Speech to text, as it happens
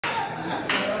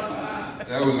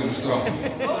That was in the store.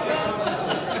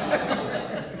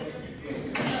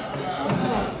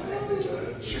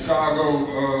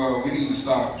 Chicago, we need to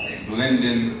stop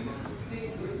blending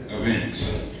events.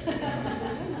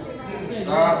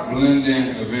 Stop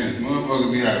blending events.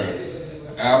 Motherfuckers, we had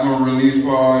an album release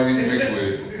party mixed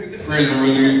with prison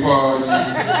release parties.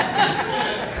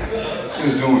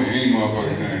 Just doing any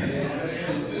motherfucking thing.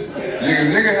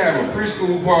 Nigga have a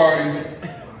preschool party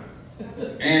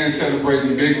and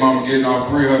celebrating Big Mama getting off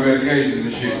 3 of her medications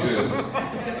and shit. Just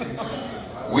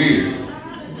weird.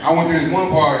 I went to this one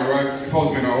party, right? It's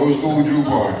supposed to be an old school Jew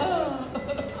party.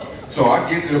 So I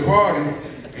get to the party,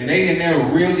 and they in there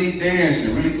really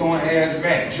dancing, really throwing ass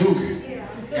back, juking.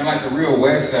 And like the real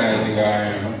West Side nigga I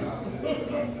am,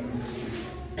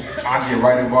 I get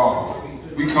right involved.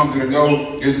 We come to the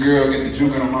door, this girl get the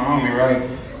juking on my homie, right?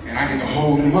 And I get to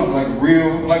hold him up like a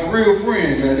real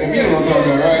friend. Goddamn, you know what I'm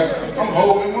talking about, right? I'm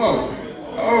holding him up.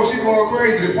 Oh, she going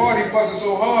crazy. The party busting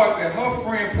so hard that her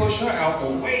friend pushed her out the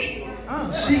way.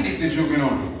 She get the juking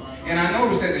on him. And I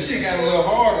noticed that the shit got a little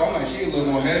harder. I'm like, she a little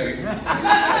more heavy.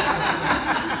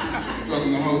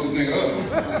 Struggling to hold this nigga up.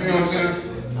 You know what I'm saying?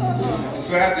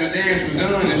 So after the dance was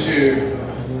done and shit,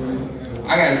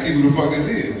 I gotta see who the fuck this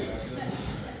is.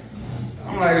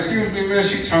 I'm like, excuse me, man.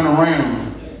 She turned around.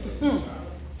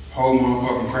 Whole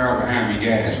motherfucking crowd behind me,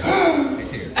 guys.